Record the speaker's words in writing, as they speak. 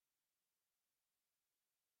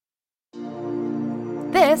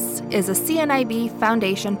This is a CNIB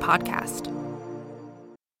Foundation podcast.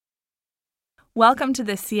 Welcome to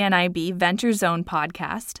the CNIB Venture Zone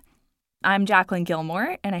podcast. I'm Jacqueline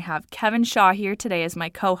Gilmore, and I have Kevin Shaw here today as my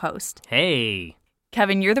co-host. Hey.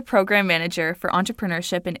 Kevin, you're the program manager for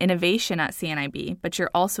entrepreneurship and innovation at CNIB, but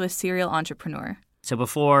you're also a serial entrepreneur. So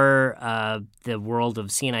before the world of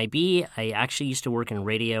CNIB, I actually used to work in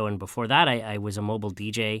radio, and before that, I was a mobile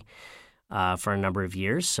DJ for a number of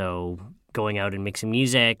years. So going out and mixing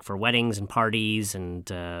music for weddings and parties and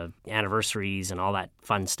anniversaries and all that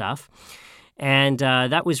fun stuff. And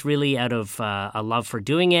that was really out of a love for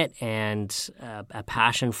doing it and a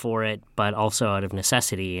passion for it, but also out of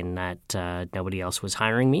necessity in that nobody else was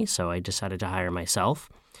hiring me, so I decided to hire myself.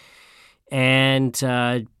 And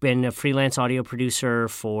been a freelance audio producer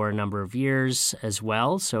for a number of years as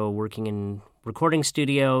well, so working in recording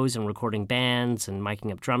studios and recording bands and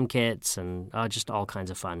miking up drum kits and just all kinds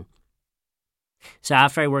of fun. So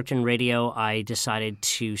after I worked in radio, I decided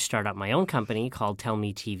to start up my own company called Tell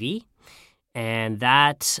Me TV. And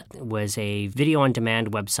that was a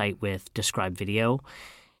video-on-demand website with Describe Video.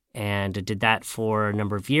 And I did that for a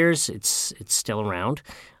number of years. It's still around.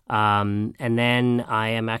 And then I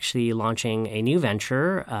am actually launching a new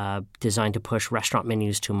venture designed to push restaurant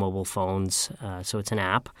menus to mobile phones. So it's an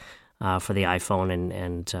app for the iPhone,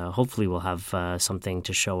 and hopefully we'll have something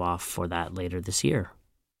to show off for that later this year.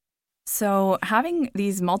 So having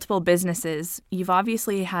these multiple businesses, you've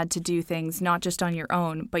obviously had to do things not just on your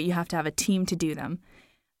own, but you have to have a team to do them.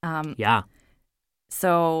 Yeah.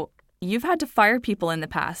 So you've had to fire people in the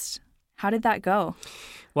past. How did that go?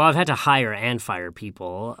 Well, I've had to hire and fire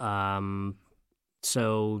people.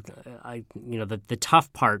 So the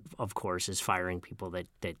tough part, of course, is firing people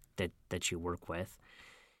that you work with.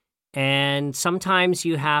 And sometimes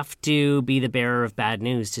you have to be the bearer of bad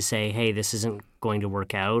news to say, hey, this isn't going to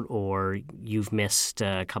work out, or you've missed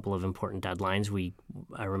a couple of important deadlines.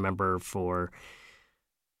 I remember for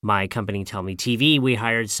my company, Tell Me TV, we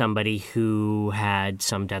hired somebody who had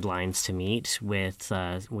some deadlines to meet with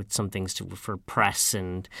some things for press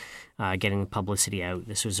and getting publicity out.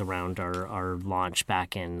 This was around our launch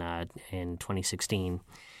back in 2016.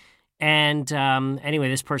 And anyway,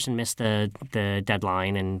 this person missed the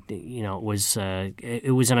deadline, and it was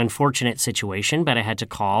an unfortunate situation. But I had to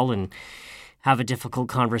call and have a difficult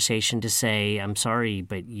conversation to say, I'm sorry,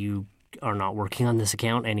 but you are not working on this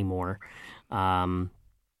account anymore. And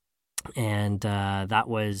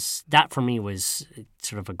that for me was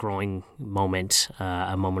sort of a growing moment,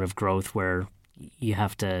 a moment of growth where you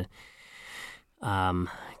have to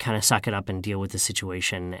kind of suck it up and deal with the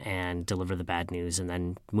situation and deliver the bad news and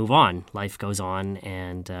then move on. Life goes on,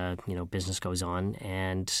 and business goes on.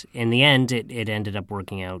 And in the end, it ended up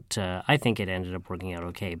working out. I think it ended up working out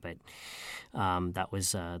okay, but that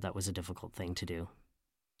was a difficult thing to do.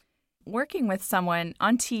 Working with someone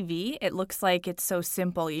on TV, it looks like it's so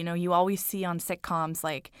simple. You always see on sitcoms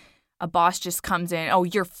like a boss just comes in, oh,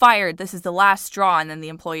 you're fired, this is the last straw, and then the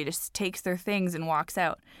employee just takes their things and walks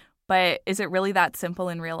out. But is it really that simple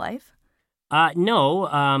in real life?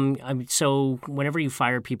 No. So whenever you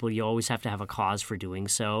fire people, you always have to have a cause for doing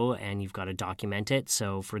so, and you've got to document it.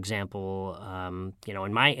 So, for example,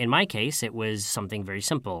 in my case, it was something very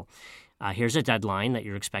simple. Here's a deadline that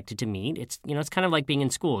you're expected to meet. It's kind of like being in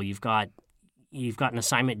school. You've got an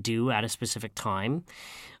assignment due at a specific time,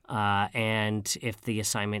 and if the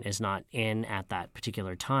assignment is not in at that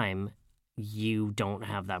particular time, you don't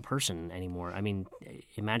have that person anymore. I mean,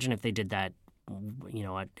 imagine if they did that,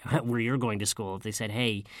 where you're going to school. If they said,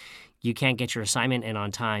 hey, you can't get your assignment in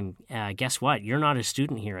on time, guess what? You're not a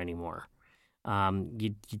student here anymore.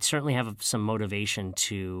 You'd certainly have some motivation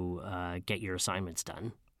to get your assignments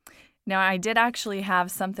done. Now, I did actually have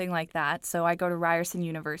something like that. So I go to Ryerson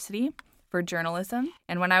University for journalism.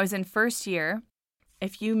 And when I was in first year,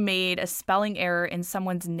 if you made a spelling error in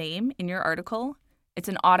someone's name in your article, it's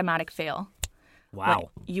an automatic fail. Wow.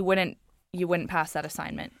 You wouldn't pass that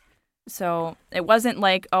assignment. So it wasn't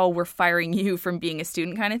like, oh, we're firing you from being a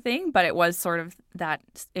student kind of thing, but it was sort of that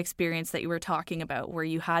experience that you were talking about where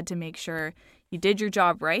you had to make sure you did your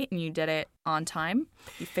job right and you did it on time.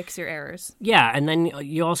 You fix your errors. Yeah, and then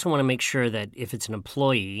you also want to make sure that if it's an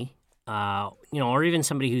employee, or even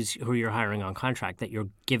somebody who you're hiring on contract, that you're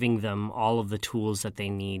giving them all of the tools that they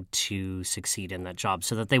need to succeed in that job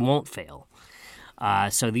so that they won't fail.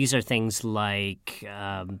 So these are things like,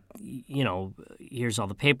 here's all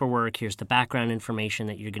the paperwork, here's the background information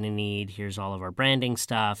that you're going to need, here's all of our branding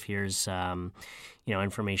stuff, here's,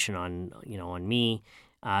 information on me.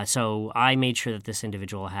 So I made sure that this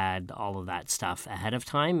individual had all of that stuff ahead of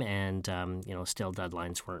time, and still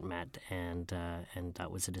deadlines weren't met, and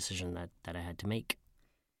that was a decision that I had to make.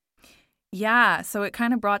 Yeah, so it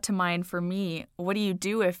kind of brought to mind for me, what do you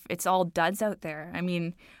do if it's all duds out there? I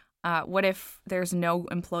mean, what if there's no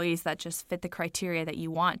employees that just fit the criteria that you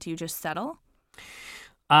want? Do you just settle?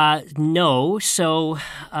 No. So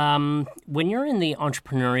when you're in the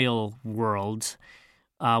entrepreneurial world,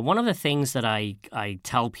 one of the things that I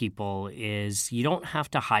tell people is you don't have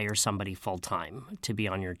to hire somebody full-time to be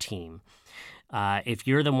on your team. If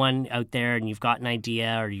you're the one out there and you've got an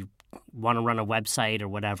idea or you want to run a website or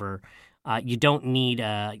whatever, you don't need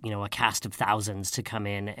a cast of thousands to come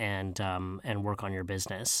in and work on your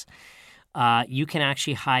business. You can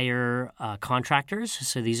actually hire contractors.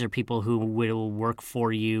 So these are people who will work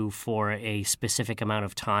for you for a specific amount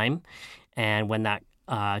of time. And when that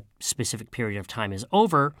specific period of time is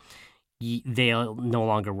over, they'll no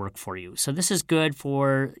longer work for you. So this is good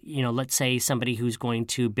for, let's say somebody who's going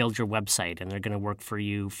to build your website and they're going to work for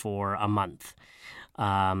you for a month.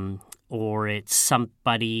 Or it's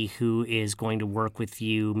somebody who is going to work with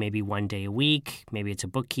you maybe 1 day a week. Maybe it's a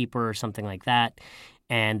bookkeeper or something like that.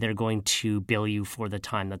 And they're going to bill you for the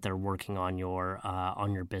time that they're working on your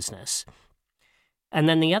business. And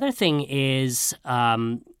then the other thing is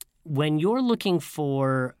when you're looking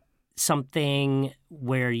for something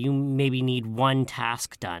where you maybe need one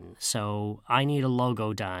task done. So I need a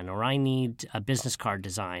logo done, or I need a business card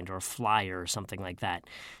designed, or a flyer or something like that.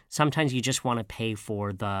 Sometimes you just want to pay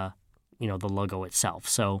for the logo itself.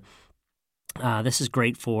 So this is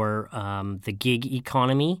great for the gig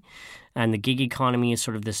economy. And the gig economy is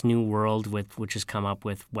sort of this new world which has come up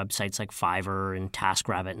with websites like Fiverr and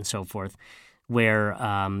TaskRabbit and so forth, where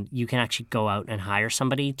you can actually go out and hire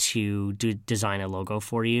somebody to design a logo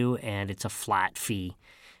for you, and it's a flat fee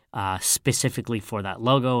specifically for that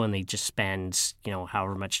logo, and they just spend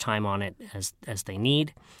however much time on it as they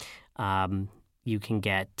need. You can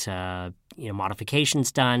get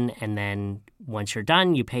modifications done, and then once you're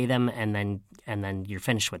done, you pay them, and then you're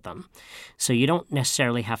finished with them. So you don't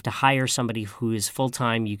necessarily have to hire somebody who is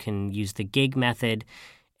full-time. You can use the gig method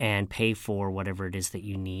and pay for whatever it is that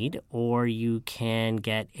you need, or you can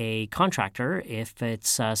get a contractor if it's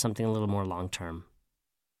something a little more long-term.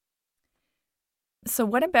 So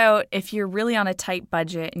what about if you're really on a tight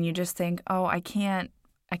budget and you just think, oh, I can't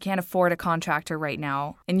afford a contractor right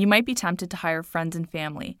now, and you might be tempted to hire friends and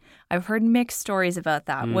family. I've heard mixed stories about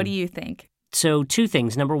that. What do you think? So 2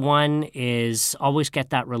 things. Number 1 is always get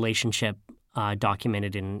that relationship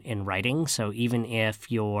documented in writing. So even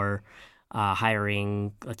if you're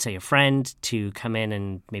hiring, let's say, a friend to come in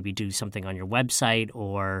and maybe do something on your website,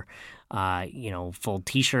 or fold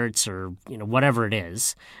T-shirts, or whatever it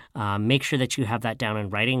is, make sure that you have that down in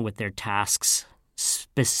writing with their tasks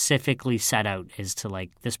specifically set out as to,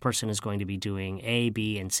 like, this person is going to be doing A,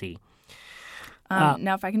 B, and C.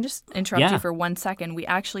 Now, if I can just interrupt you for 1 second, we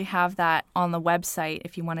actually have that on the website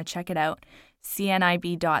if you want to check it out,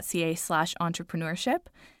 cnib.ca/entrepreneurship.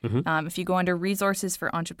 Mm-hmm. If you go under resources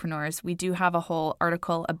for entrepreneurs, we do have a whole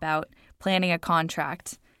article about planning a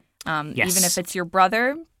contract. Even if it's your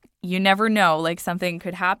brother, you never know. Like, something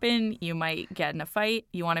could happen. You might get in a fight.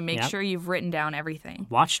 You want to make sure you've written down everything.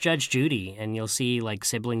 Watch Judge Judy, and you'll see, like,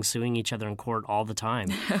 siblings suing each other in court all the time.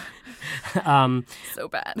 So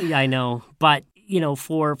bad. Yeah, I know. But,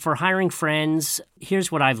 for hiring friends,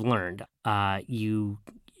 here's what I've learned. You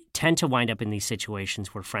tend to wind up in these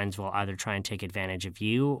situations where friends will either try and take advantage of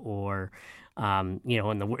you, or in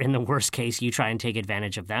the worst case, you try and take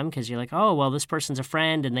advantage of them because you're like, oh, well, this person's a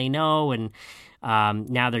friend and they know, and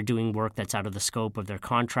now they're doing work that's out of the scope of their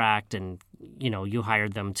contract, and you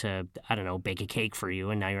hired them to, I don't know, bake a cake for you,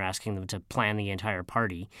 and now you're asking them to plan the entire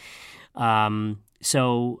party.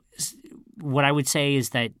 So what I would say is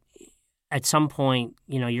that at some point,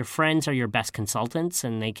 your friends are your best consultants,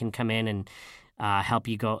 and they can come in and help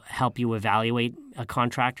you evaluate a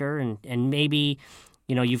contractor, and maybe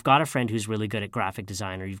you've got a friend who's really good at graphic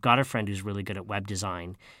design, or you've got a friend who's really good at web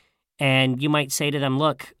design, and you might say to them,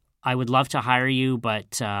 look, I would love to hire you,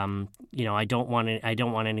 but I don't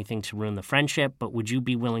want anything to ruin the friendship, but would you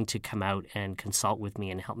be willing to come out and consult with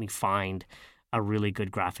me and help me find a really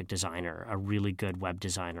good graphic designer, a really good web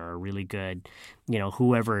designer, a really good,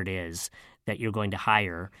 whoever it is that you're going to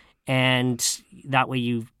hire. And that way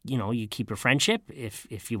you keep your friendship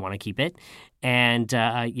if you want to keep it, and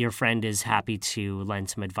your friend is happy to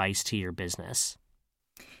lend some advice to your business.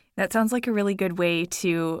 That sounds like a really good way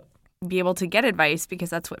to be able to get advice, because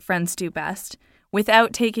that's what friends do best,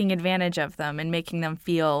 without taking advantage of them and making them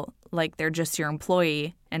feel like they're just your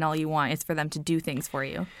employee and all you want is for them to do things for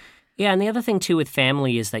you. Yeah, and the other thing too with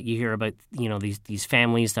family is that you hear about these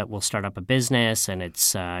families that will start up a business, and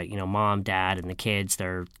it's mom, dad, and the kids.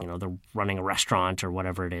 They're running a restaurant or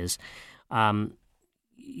whatever it is.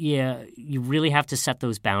 you really have to set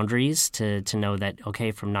those boundaries to know that,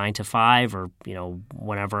 okay, from 9 to 5 or,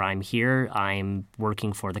 whenever I'm here, I'm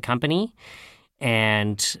working for the company.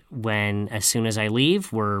 And as soon as I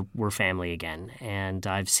leave, we're family again. And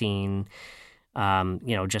I've seen,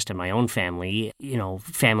 just in my own family,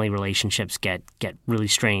 family relationships get really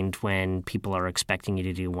strained when people are expecting you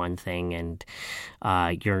to do one thing and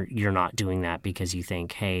you're not doing that because you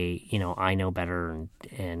think, hey, I know better,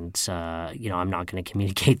 and I'm not going to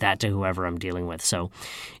communicate that to whoever I'm dealing with. So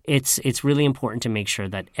it's really important to make sure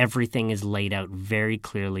that everything is laid out very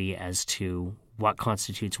clearly as to what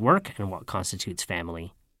constitutes work and what constitutes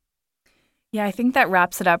family. Yeah, I think that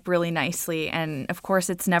wraps it up really nicely. And of course,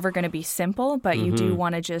 it's never going to be simple, but you do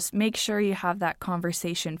want to just make sure you have that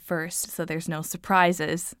conversation first so there's no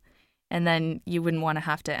surprises. And then you wouldn't want to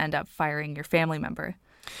have to end up firing your family member.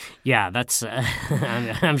 Yeah, that's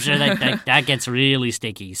I'm sure that gets really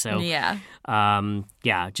sticky. So yeah,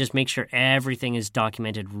 just make sure everything is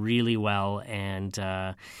documented really well and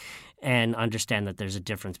understand that there's a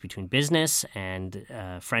difference between business and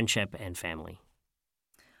friendship and family.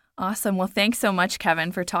 Awesome. Well, thanks so much,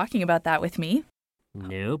 Kevin, for talking about that with me.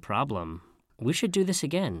 No problem. We should do this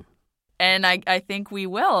again. And I think we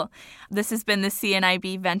will. This has been the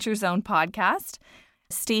CNIB Venture Zone podcast.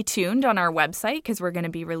 Stay tuned on our website because we're going to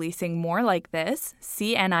be releasing more like this,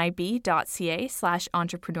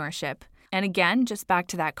 cnib.ca/entrepreneurship. And again, just back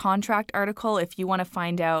to that contract article, if you want to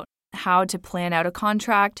find out how to plan out a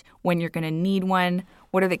contract, when you're going to need one,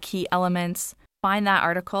 what are the key elements, find that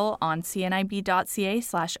article on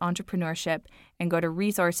cnib.ca/entrepreneurship and go to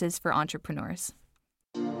resources for entrepreneurs.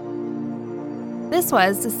 This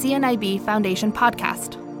was the CNIB Foundation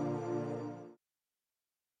podcast.